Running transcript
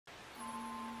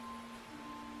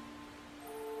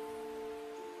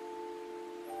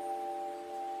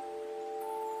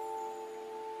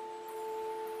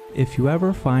If you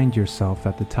ever find yourself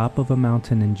at the top of a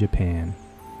mountain in Japan,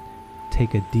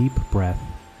 take a deep breath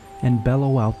and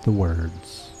bellow out the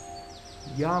words.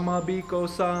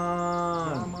 Yamabiko-san!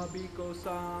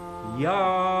 Yamabiko-san!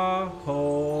 Yahoo!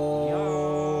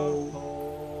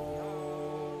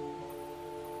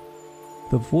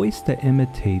 The voice that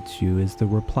imitates you is the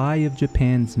reply of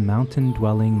Japan's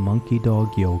mountain-dwelling monkey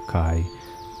dog yokai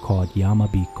called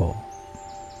Yamabiko.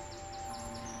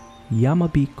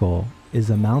 Yamabiko is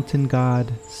a mountain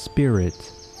god,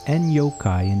 spirit, and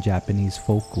yokai in Japanese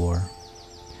folklore.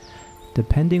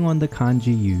 Depending on the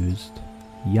kanji used,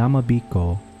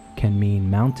 Yamabiko can mean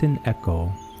mountain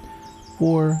echo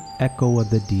or echo of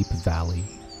the deep valley.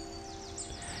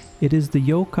 It is the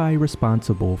yokai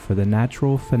responsible for the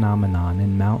natural phenomenon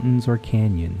in mountains or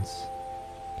canyons.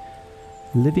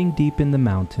 Living deep in the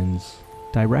mountains,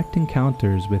 direct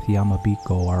encounters with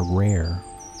Yamabiko are rare.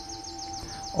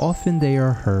 Often they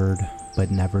are heard but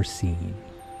never seen.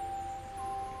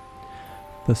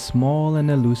 The small and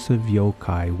elusive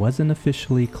yokai wasn't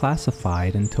officially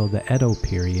classified until the Edo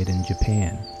period in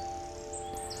Japan.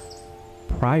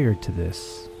 Prior to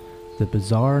this, the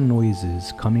bizarre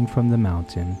noises coming from the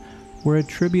mountain were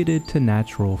attributed to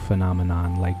natural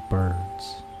phenomenon like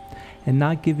birds, and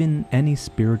not given any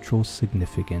spiritual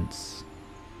significance.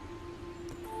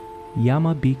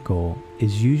 Yamabiko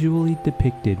is usually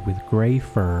depicted with gray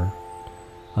fur,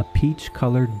 a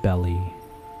peach-colored belly,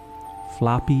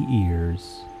 floppy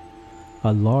ears,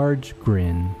 a large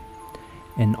grin,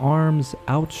 and arms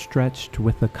outstretched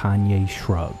with a Kanye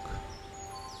shrug.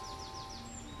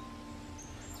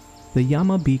 The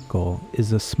Yamabiko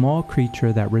is a small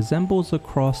creature that resembles a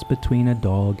cross between a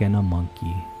dog and a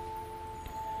monkey.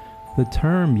 The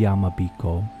term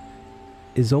Yamabiko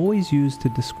is always used to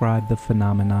describe the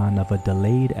phenomenon of a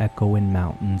delayed echo in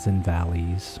mountains and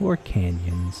valleys or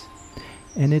canyons,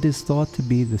 and it is thought to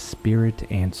be the spirit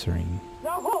answering.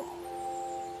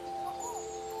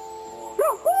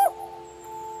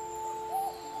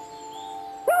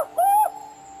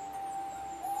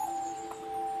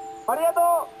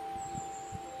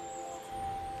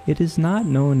 It is not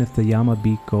known if the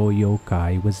Yamabiko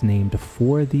yokai was named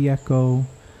for the echo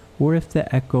or if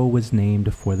the echo was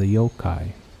named for the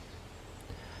yokai.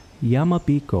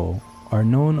 Yamabiko are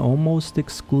known almost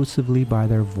exclusively by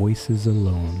their voices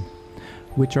alone,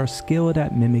 which are skilled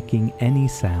at mimicking any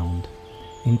sound,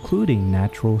 including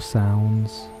natural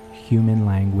sounds, human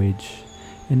language,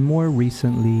 and more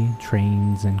recently,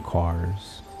 trains and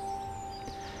cars.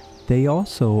 They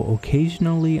also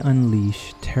occasionally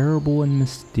unleash terrible and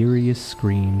mysterious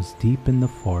screams deep in the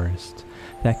forest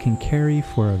that can carry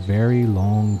for a very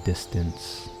long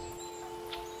distance.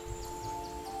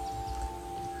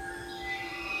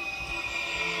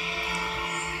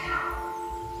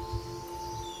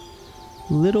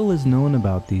 Little is known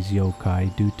about these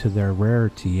yokai due to their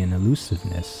rarity and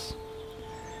elusiveness.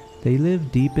 They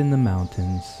live deep in the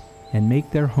mountains and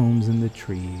make their homes in the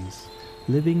trees,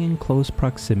 living in close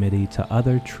proximity to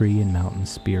other tree and mountain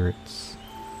spirits.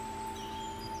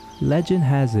 Legend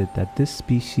has it that this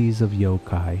species of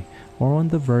yokai are on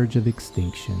the verge of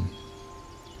extinction.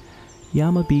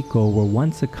 Yamabiko were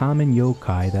once a common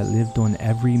yokai that lived on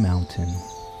every mountain.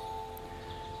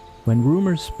 When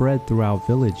rumors spread throughout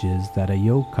villages that a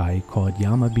yokai called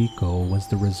Yamabiko was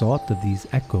the result of these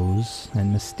echoes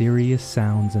and mysterious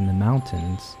sounds in the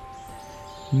mountains,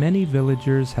 many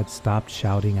villagers had stopped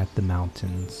shouting at the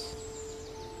mountains.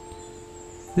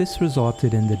 This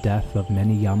resulted in the death of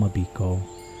many Yamabiko,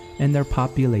 and their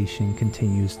population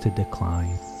continues to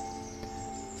decline.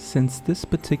 Since this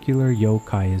particular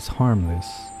yokai is harmless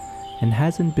and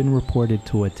hasn't been reported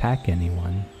to attack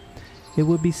anyone, it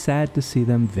would be sad to see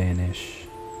them vanish.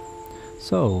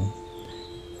 So,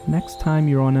 next time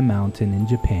you're on a mountain in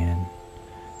Japan,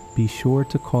 be sure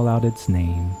to call out its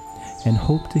name and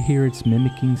hope to hear its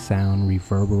mimicking sound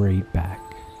reverberate back.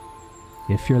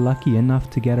 If you're lucky enough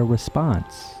to get a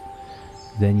response,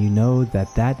 then you know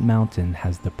that that mountain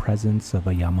has the presence of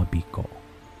a Yamabiko.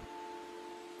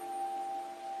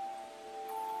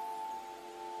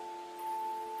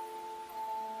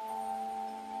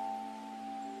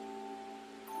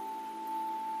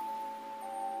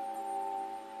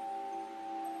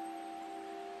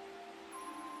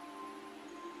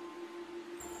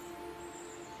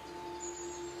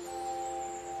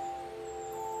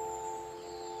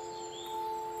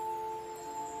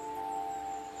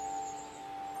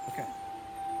 Okay.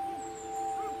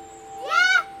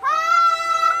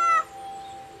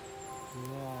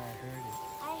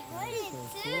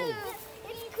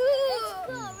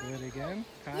 Again?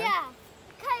 Kai? Yeah.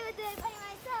 Kai would do it by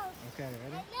myself. Okay,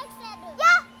 ready? Next